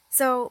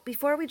So,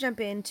 before we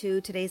jump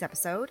into today's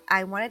episode,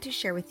 I wanted to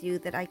share with you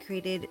that I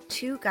created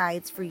 2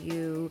 guides for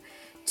you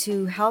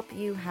to help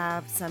you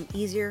have some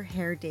easier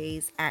hair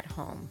days at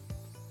home.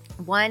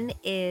 One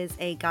is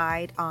a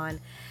guide on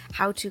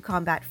how to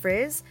combat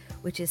frizz,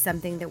 which is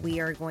something that we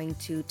are going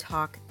to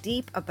talk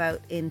deep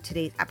about in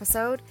today's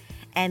episode.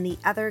 And the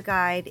other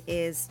guide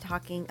is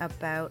talking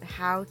about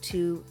how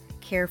to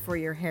care for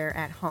your hair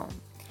at home.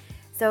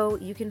 So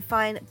you can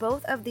find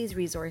both of these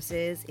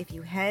resources if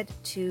you head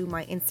to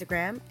my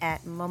Instagram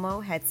at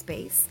Momo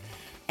Headspace.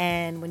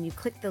 And when you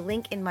click the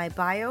link in my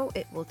bio,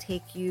 it will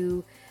take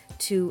you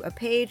to a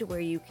page where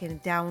you can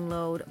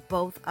download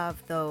both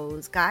of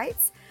those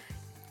guides.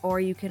 Or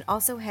you can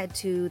also head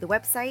to the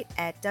website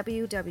at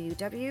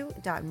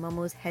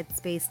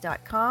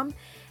www.momosheadspace.com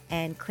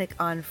and click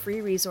on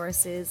free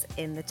resources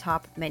in the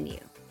top menu.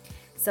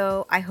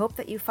 So I hope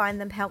that you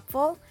find them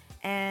helpful,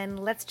 and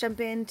let's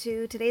jump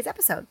into today's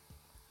episode.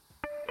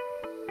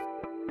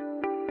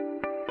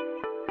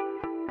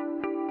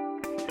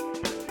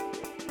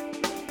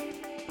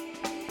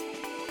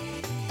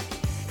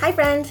 Hi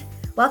friend,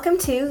 welcome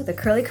to the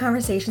Curly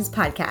Conversations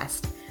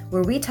podcast,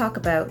 where we talk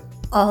about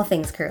all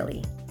things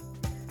curly.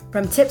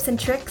 From tips and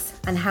tricks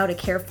on how to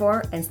care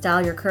for and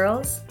style your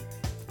curls,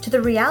 to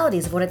the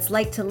realities of what it's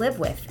like to live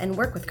with and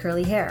work with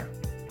curly hair.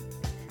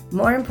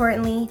 More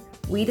importantly,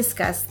 we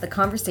discuss the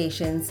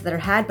conversations that are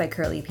had by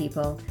curly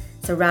people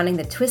surrounding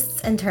the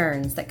twists and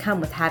turns that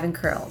come with having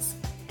curls,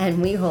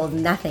 and we hold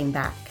nothing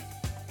back.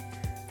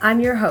 I'm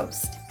your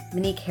host,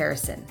 Monique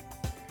Harrison.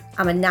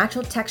 I'm a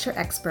natural texture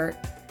expert,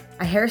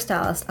 a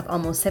hairstylist of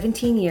almost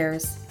 17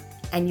 years,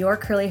 and your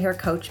curly hair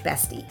coach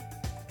bestie.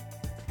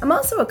 I'm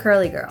also a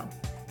curly girl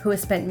who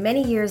has spent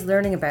many years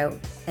learning about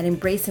and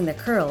embracing the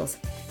curls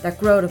that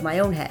grow out of my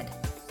own head.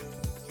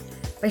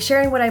 By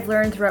sharing what I've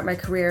learned throughout my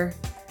career,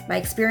 my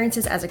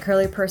experiences as a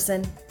curly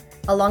person,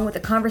 along with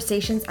the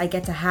conversations I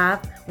get to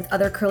have with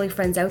other curly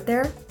friends out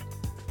there,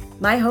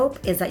 my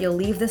hope is that you'll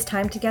leave this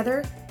time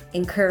together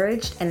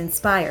encouraged and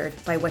inspired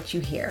by what you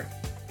hear.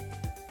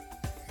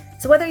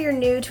 So whether you're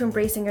new to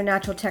embracing your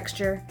natural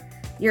texture,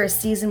 you're a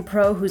seasoned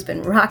pro who's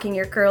been rocking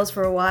your curls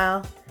for a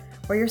while,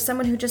 or you're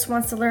someone who just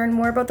wants to learn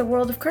more about the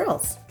world of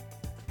curls,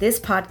 this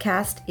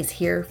podcast is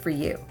here for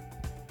you.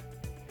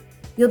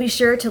 You'll be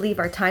sure to leave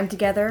our time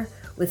together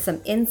with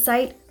some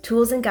insight,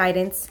 tools, and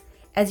guidance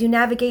as you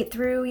navigate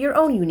through your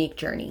own unique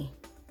journey.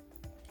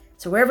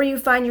 So wherever you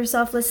find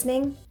yourself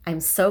listening, I'm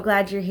so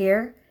glad you're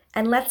here,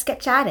 and let's get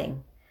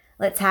chatting.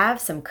 Let's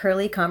have some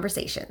curly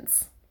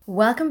conversations.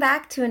 Welcome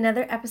back to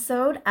another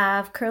episode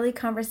of Curly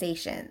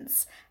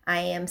Conversations. I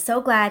am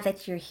so glad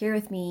that you're here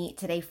with me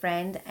today,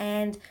 friend,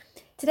 and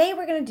today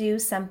we're going to do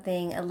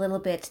something a little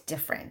bit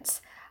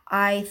different.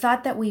 I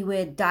thought that we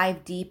would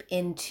dive deep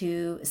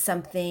into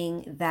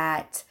something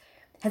that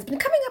has been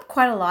coming up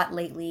quite a lot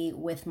lately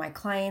with my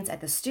clients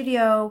at the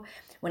studio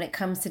when it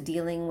comes to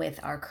dealing with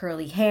our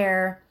curly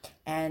hair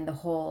and the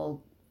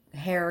whole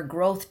hair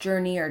growth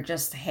journey or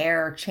just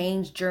hair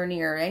change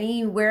journey or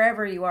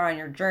wherever you are on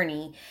your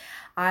journey.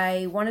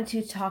 I wanted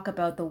to talk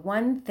about the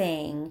one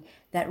thing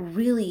that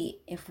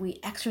really, if we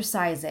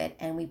exercise it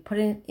and we put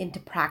it into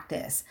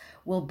practice,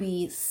 will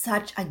be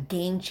such a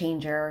game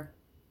changer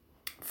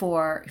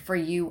for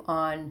you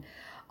on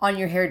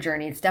your hair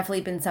journey. It's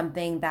definitely been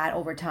something that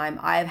over time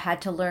I've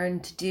had to learn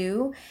to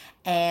do,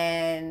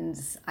 and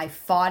I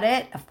fought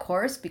it, of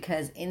course,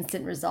 because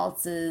instant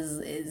results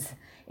is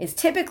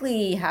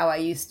typically how I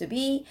used to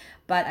be,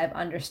 but I've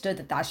understood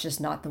that that's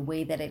just not the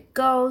way that it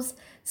goes.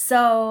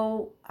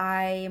 So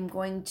I am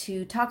going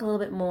to talk a little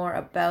bit more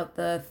about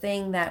the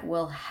thing that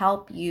will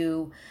help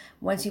you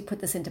once you put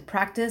this into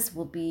practice,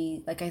 will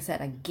be, like I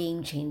said, a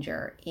game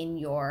changer in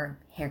your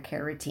hair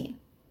care routine.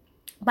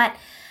 But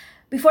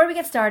before we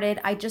get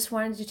started, I just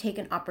wanted to take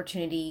an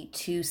opportunity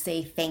to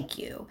say thank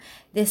you.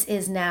 This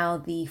is now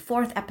the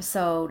 4th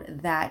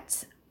episode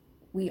that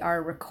we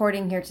are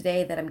recording here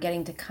today that I'm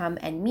getting to come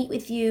and meet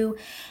with you.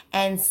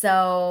 And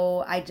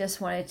so I just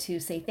wanted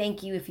to say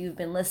thank you if you've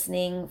been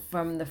listening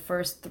from the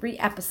first 3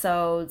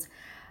 episodes.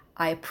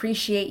 I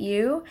appreciate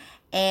you.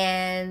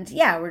 And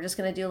yeah, we're just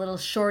going to do a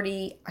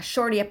shorty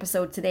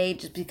episode today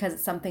just because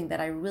it's something that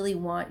I really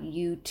want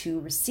you to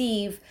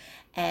receive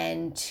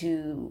and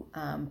to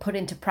put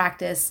into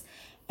practice.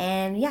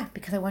 And yeah,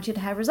 because I want you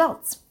to have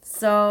results.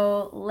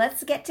 So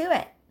let's get to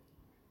it.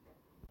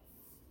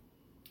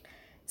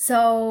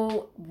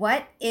 So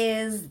what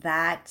is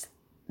that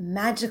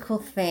magical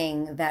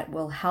thing that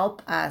will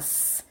help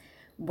us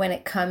when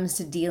it comes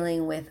to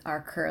dealing with our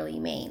curly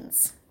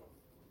manes?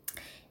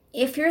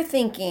 If you're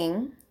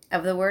thinking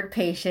of the word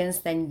patience,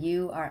 then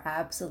you are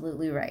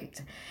absolutely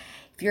right.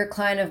 If you're a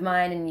client of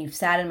mine and you've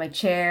sat in my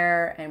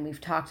chair and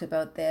we've talked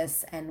about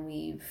this and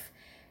we've,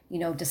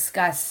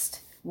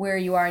 discussed where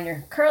you are in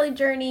your curly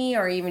journey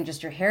or even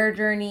just your hair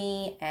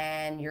journey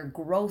and your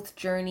growth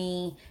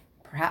journey.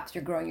 Perhaps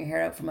you're growing your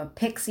hair out from a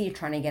pixie, you're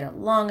trying to get it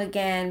long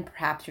again.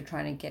 Perhaps you're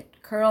trying to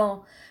get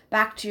curl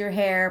back to your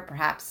hair.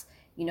 Perhaps,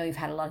 you've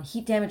had a lot of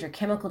heat damage or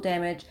chemical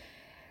damage.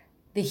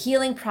 The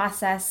healing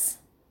process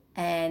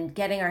and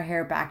getting our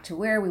hair back to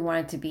where we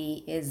want it to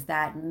be is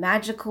that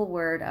magical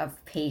word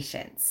of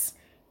patience.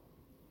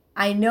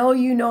 I know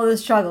you know the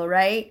struggle,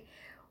 right?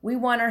 We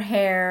want our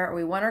hair, or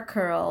we want our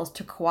curls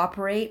to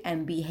cooperate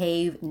and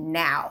behave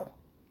now.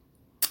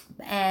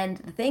 And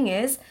the thing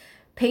is,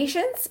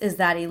 patience is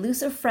that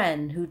elusive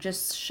friend who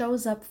just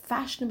shows up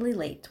fashionably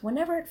late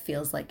whenever it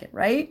feels like it,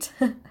 right?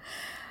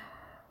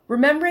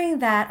 Remembering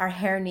that our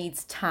hair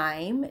needs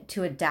time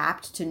to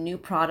adapt to new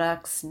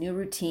products, new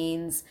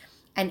routines,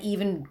 and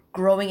even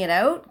growing it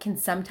out can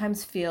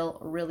sometimes feel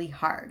really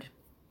hard.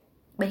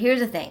 But here's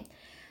the thing.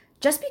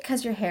 Just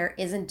because your hair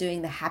isn't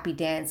doing the happy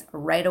dance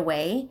right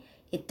away,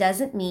 it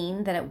doesn't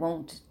mean that it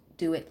won't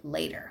do it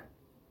later.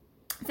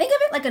 Think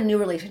of it like a new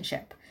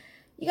relationship.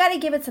 You got to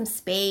give it some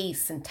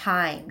space and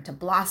time to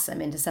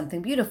blossom into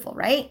something beautiful,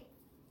 right?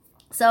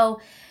 So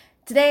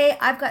today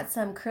I've got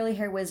some curly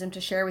hair wisdom to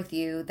share with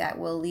you that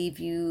will leave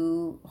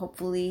you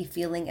hopefully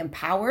feeling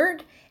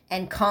empowered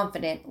and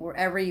confident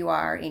wherever you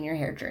are in your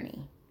hair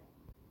journey.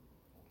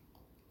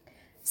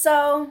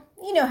 So,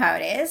 you know how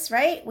it is,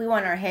 right? We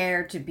want our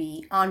hair to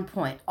be on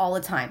point all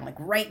the time, like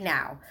right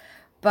now.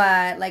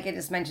 But like I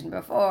just mentioned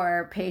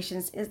before,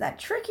 patience is that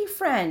tricky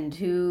friend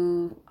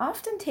who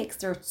often takes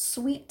their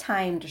sweet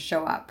time to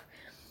show up.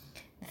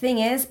 The thing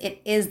is,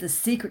 it is the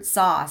secret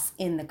sauce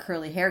in the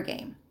curly hair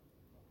game.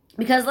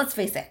 Because let's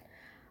face it,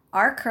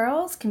 our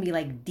curls can be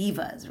like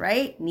divas,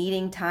 right?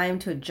 Needing time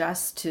to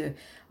adjust to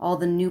all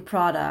the new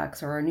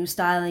products or a new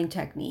styling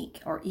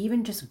technique or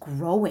even just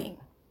growing.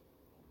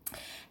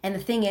 And the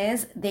thing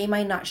is, they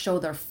might not show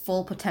their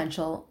full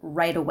potential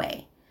right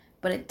away,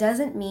 but it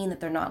doesn't mean that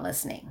they're not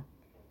listening.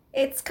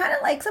 It's kind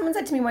of like someone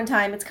said to me one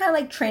time, it's kind of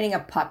like training a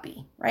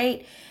puppy,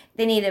 right?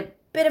 They need a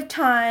bit of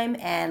time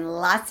and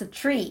lots of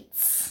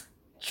treats.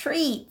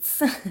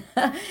 Treats.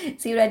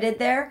 See what I did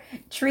there?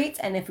 Treats,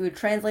 and if we would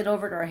translate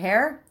over to our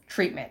hair,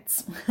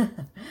 treatments.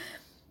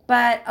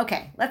 But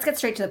okay, let's get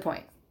straight to the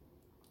point.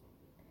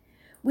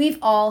 We've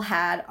all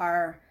had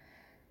our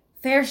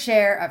fair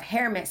share of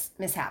hair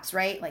mishaps,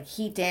 right? Like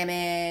heat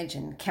damage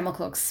and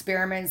chemical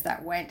experiments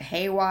that went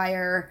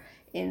haywire.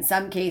 In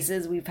some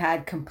cases, we've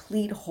had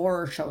complete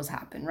horror shows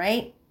happen,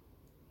 right?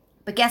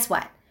 But guess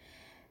what?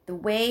 The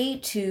way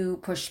to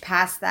push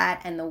past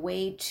that and the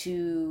way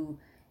to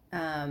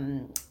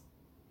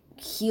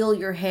heal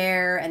your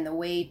hair and the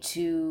way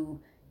to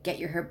get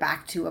your hair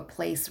back to a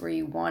place where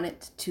you want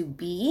it to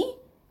be,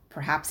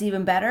 perhaps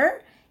even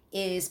better,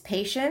 is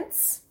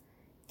patience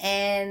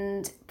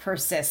and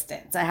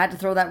persistence. I had to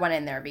throw that one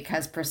in there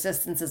because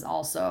persistence is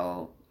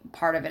also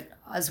part of it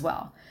as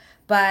well.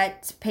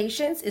 But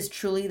patience is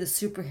truly the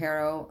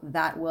superhero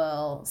that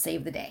will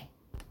save the day.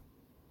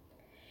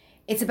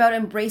 It's about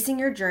embracing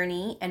your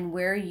journey and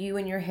where you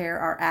and your hair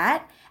are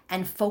at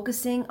and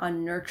focusing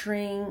on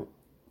nurturing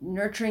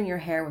your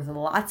hair with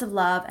lots of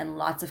love and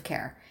lots of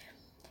care.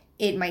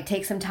 It might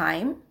take some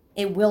time.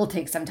 It will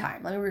take some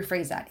time. Let me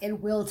rephrase that.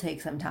 It will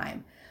take some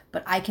time.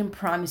 But I can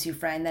promise you,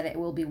 friend, that it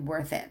will be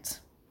worth it.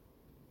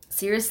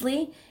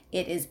 Seriously,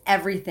 it is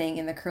everything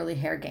in the curly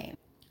hair game.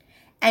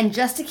 And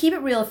just to keep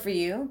it real for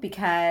you,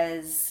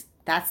 because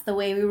that's the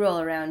way we roll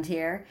around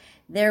here,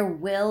 there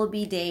will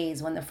be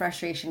days when the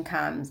frustration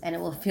comes and it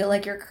will feel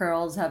like your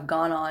curls have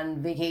gone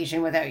on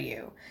vacation without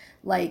you.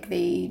 Like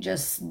they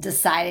just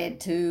decided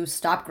to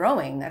stop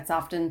growing. That's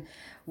often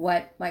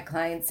what my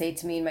clients say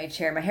to me in my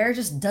chair. My hair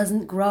just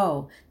doesn't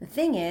grow. The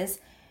thing is,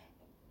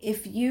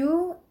 if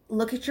you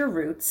look at your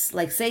roots,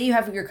 like say you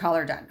have your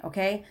color done,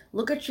 okay?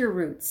 Look at your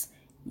roots.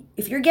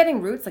 If you're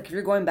getting roots, like if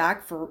you're going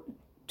back to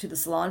the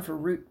salon for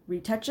root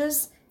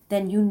retouches,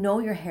 then you know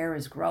your hair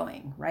is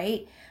growing,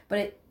 right? But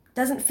it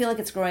doesn't feel like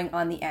it's growing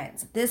on the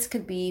ends. This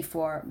could be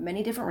for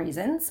many different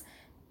reasons.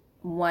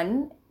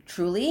 One,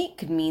 truly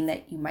could mean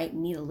that you might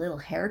need a little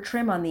hair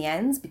trim on the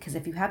ends, because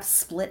if you have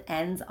split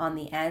ends on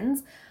the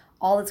ends,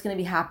 all that's going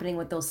to be happening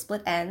with those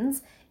split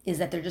ends is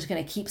that they're just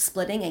going to keep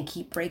splitting and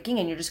keep breaking,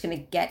 and you're just going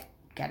to get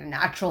a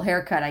natural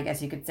haircut, I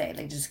guess you could say.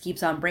 Like, it just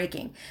keeps on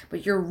breaking.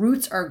 But your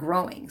roots are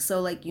growing.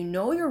 So like, you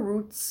know your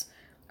roots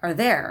are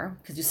there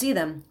because you see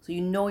them, so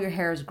you know your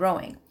hair is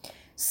growing.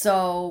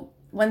 So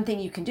one thing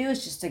you can do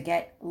is just to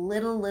get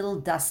little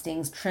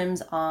dustings,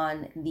 trims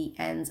on the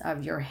ends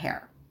of your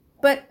hair.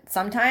 But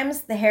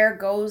sometimes the hair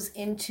goes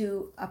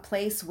into a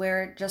place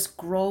where it just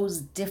grows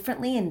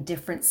differently in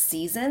different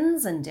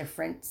seasons and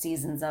different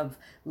seasons of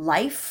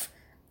life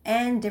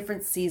and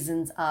different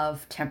seasons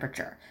of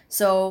temperature.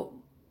 So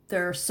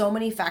there are so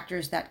many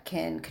factors that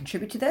can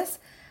contribute to this.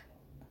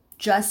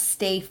 Just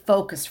stay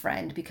focused,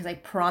 friend, because I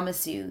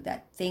promise you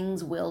that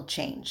things will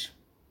change.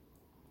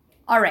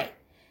 All right,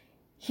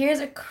 here's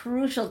a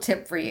crucial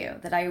tip for you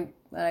that I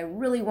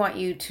really want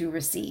you to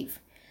receive.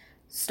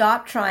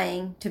 Stop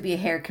trying to be a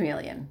hair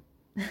chameleon.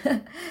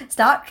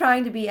 Stop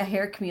trying to be a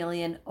hair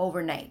chameleon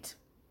overnight.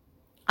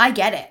 I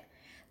get it.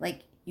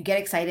 Like, you get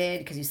excited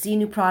because you see a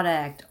new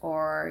product,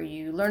 or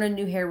you learn a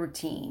new hair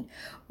routine,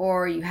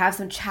 or you have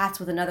some chats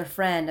with another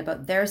friend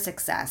about their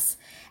success,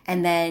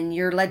 and then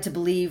you're led to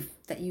believe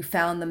that you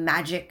found the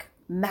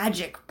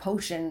magic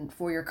potion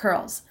for your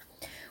curls.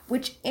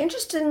 which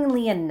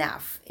interestingly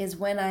enough is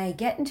when I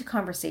get into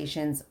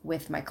conversations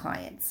with my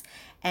clients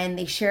and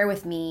they share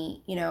with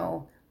me,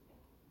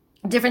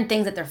 different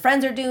things that their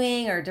friends are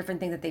doing or different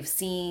things that they've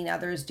seen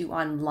others do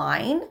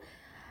online.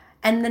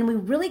 And then we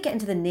really get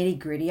into the nitty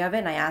gritty of it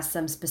and I ask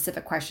them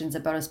specific questions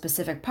about a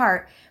specific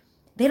part.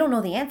 They don't know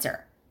the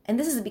answer. And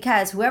this is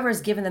because whoever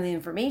has given them the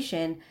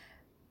information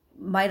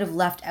might have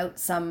left out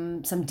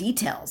some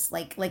details,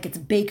 like it's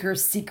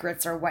baker's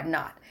secrets or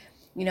whatnot.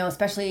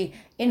 Especially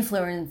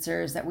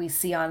influencers that we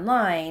see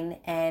online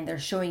and they're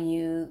showing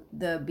you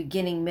the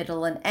beginning,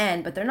 middle, and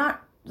end, but they're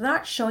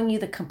not showing you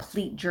the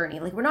complete journey.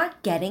 Like we're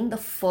not getting the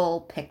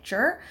full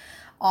picture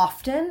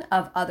often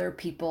of other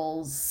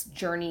people's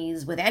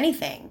journeys with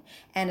anything,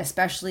 and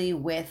especially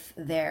with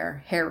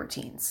their hair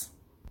routines.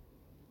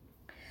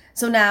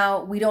 So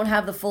now we don't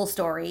have the full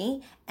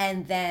story,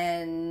 and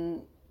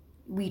then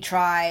we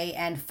try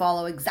and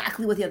follow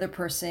exactly what the other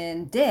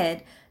person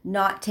did,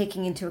 not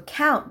taking into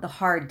account the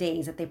hard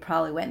days that they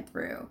probably went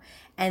through.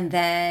 And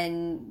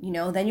then,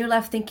 then you're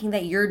left thinking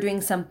that you're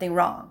doing something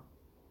wrong.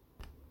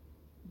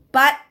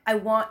 But I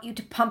want you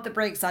to pump the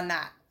brakes on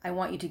that. I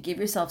want you to give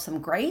yourself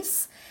some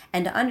grace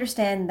and to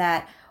understand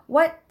that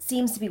what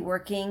seems to be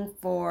working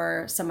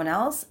for someone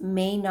else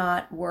may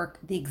not work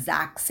the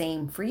exact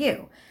same for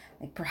you.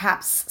 Like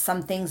perhaps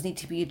some things need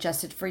to be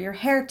adjusted for your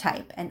hair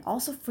type and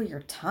also for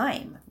your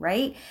time,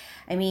 right?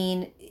 I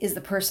mean, is the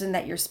person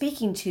that you're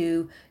speaking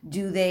to,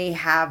 do they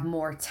have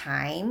more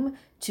time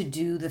to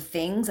do the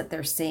things that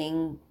they're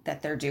saying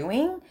that they're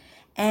doing?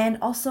 And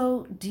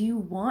also, do you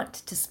want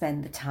to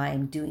spend the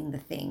time doing the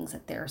things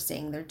that they're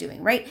saying they're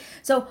doing, right?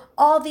 So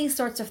all these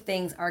sorts of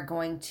things are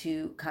going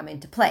to come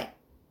into play.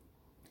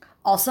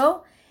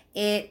 Also,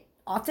 it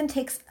often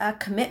takes a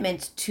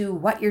commitment to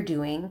what you're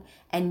doing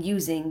and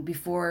using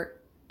before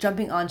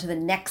jumping onto the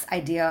next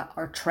idea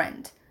or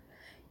trend.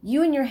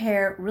 You and your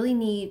hair really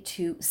need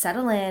to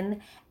settle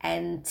in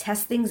and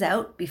test things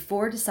out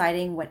before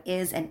deciding what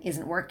is and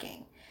isn't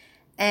working.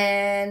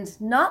 And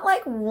not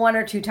like 1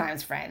 or 2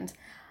 times, friend.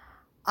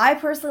 I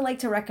personally like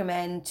to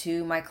recommend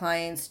to my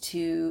clients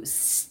to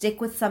stick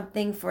with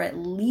something for at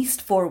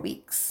least 4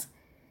 weeks.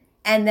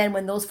 And then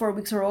when those 4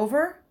 weeks are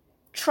over,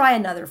 try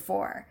another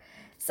 4.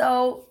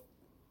 So,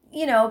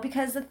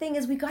 because the thing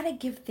is we got to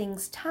give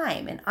things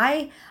time. And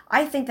I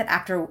think that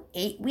after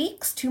 8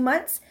 weeks, 2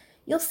 months,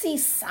 you'll see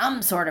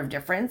some sort of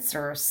difference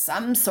or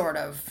some sort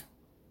of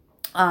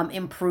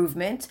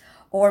improvement,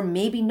 or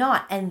maybe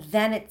not. And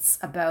then it's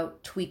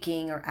about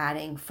tweaking or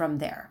adding from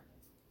there.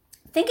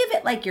 Think of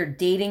it like you're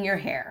dating your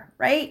hair,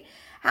 right?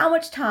 How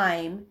much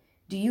time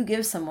do you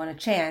give someone a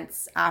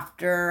chance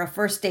after a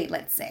first date,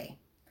 let's say?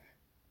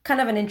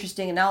 Kind of an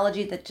interesting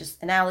analogy that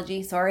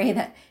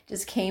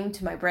just came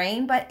to my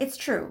brain, but it's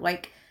true.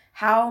 Like,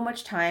 how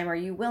much time are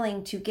you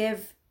willing to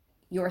give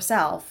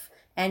yourself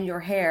and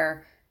your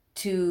hair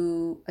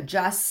to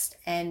adjust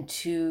and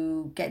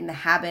to get in the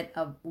habit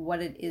of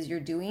what it is you're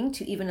doing,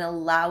 to even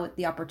allow it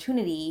the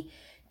opportunity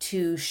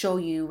to show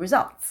you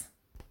results?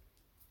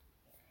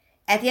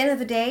 At the end of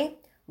the day,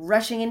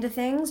 rushing into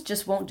things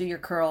just won't do your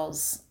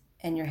curls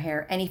and your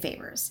hair any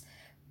favors.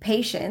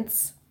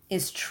 Patience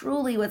is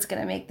truly what's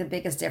going to make the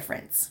biggest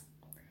difference.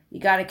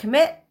 You got to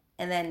commit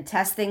and then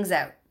test things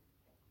out.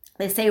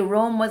 They say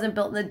Rome wasn't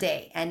built in a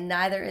day, and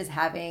neither is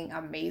having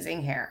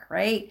amazing hair,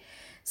 right?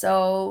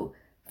 So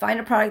find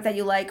a product that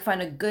you like,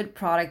 find a good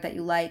product that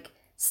you like,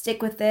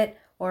 stick with it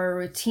or a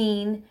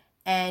routine,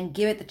 and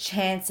give it the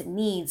chance it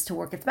needs to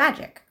work its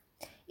magic.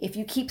 If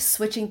you keep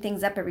switching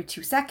things up every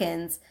 2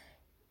 seconds,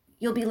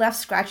 you'll be left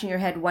scratching your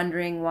head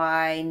wondering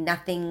why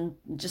nothing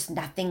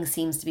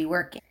seems to be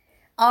working.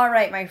 All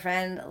right, my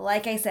friend,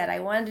 like I said, I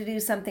wanted to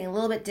do something a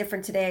little bit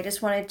different today. I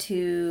just wanted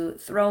to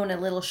throw in a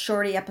little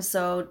shorty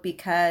episode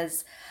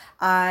because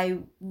I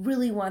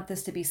really want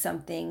this to be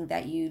something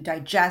that you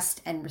digest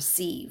and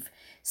receive.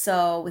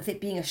 So with it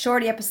being a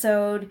shorty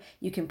episode,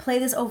 you can play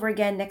this over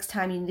again next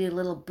time you need a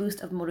little boost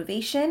of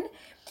motivation.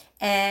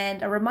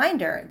 And a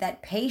reminder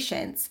that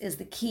patience is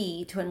the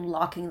key to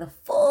unlocking the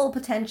full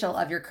potential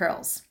of your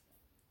curls.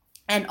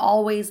 And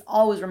always,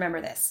 always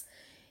remember this.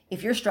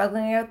 If you're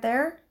struggling out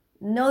there,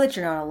 know that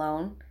you're not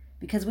alone,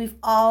 because we've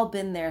all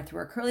been there through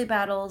our curly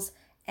battles,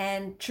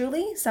 and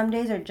truly, some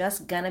days are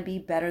just gonna be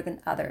better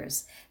than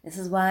others. This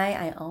is why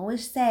I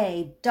always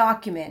say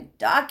document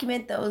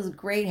those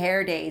great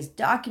hair days,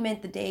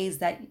 document the days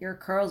that your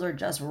curls are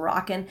just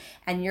rocking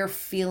and you're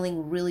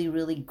feeling really,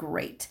 really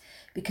great,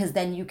 because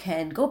then you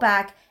can go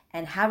back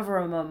and have a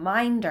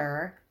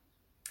reminder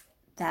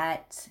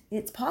that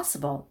it's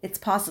possible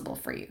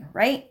for you,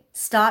 right?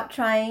 Stop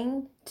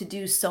trying to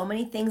do so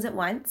many things at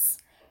once.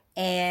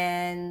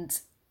 And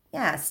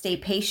stay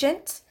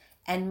patient,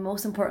 and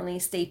most importantly,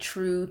 stay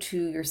true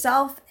to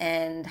yourself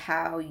and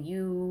how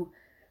you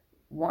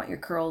want your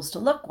curls to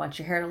look, want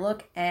your hair to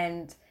look,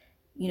 and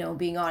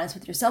being honest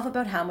with yourself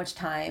about how much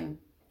time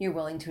you're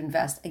willing to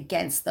invest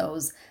against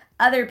those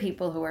other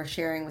people who are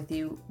sharing with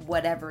you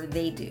whatever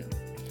they do.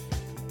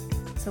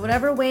 So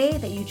whatever way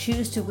that you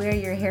choose to wear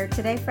your hair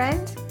today,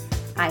 friend,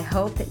 I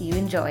hope that you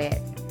enjoy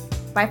it.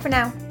 Bye for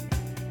now.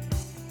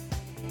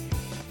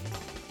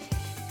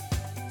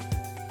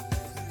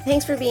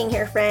 Thanks for being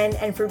here, friend,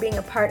 and for being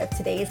a part of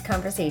today's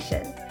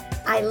conversation.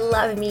 I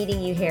love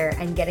meeting you here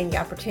and getting the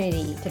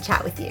opportunity to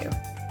chat with you.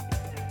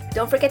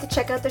 Don't forget to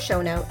check out the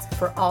show notes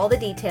for all the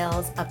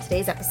details of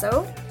today's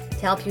episode to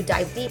help you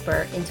dive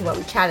deeper into what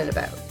we chatted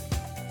about.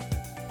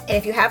 And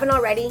if you haven't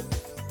already,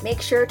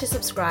 make sure to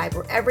subscribe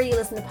wherever you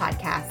listen to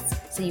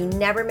podcasts so you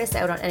never miss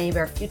out on any of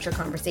our future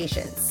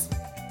conversations.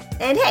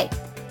 And hey,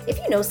 if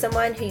you know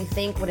someone who you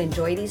think would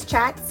enjoy these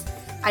chats,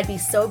 I'd be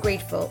so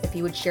grateful if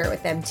you would share it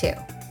with them too.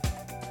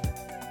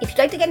 If you'd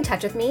like to get in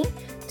touch with me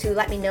to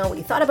let me know what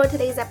you thought about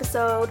today's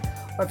episode,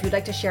 or if you'd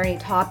like to share any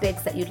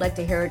topics that you'd like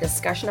to hear a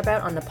discussion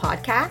about on the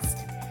podcast,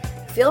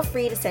 feel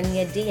free to send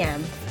me a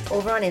DM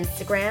over on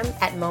Instagram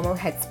at Momo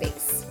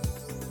Headspace.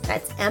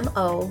 That's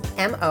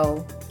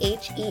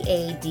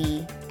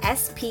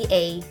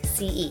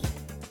MOMOHEADSPACE.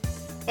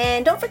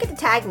 And don't forget to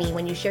tag me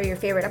when you share your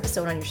favorite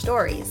episode on your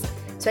stories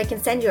so I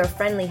can send you a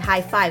friendly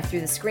high five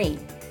through the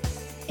screen.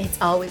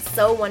 It's always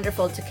so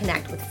wonderful to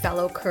connect with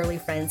fellow curly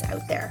friends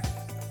out there.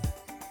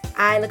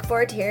 I look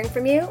forward to hearing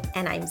from you,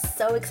 and I'm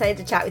so excited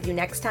to chat with you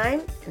next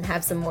time and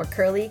have some more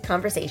curly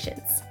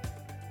conversations.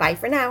 Bye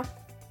for now.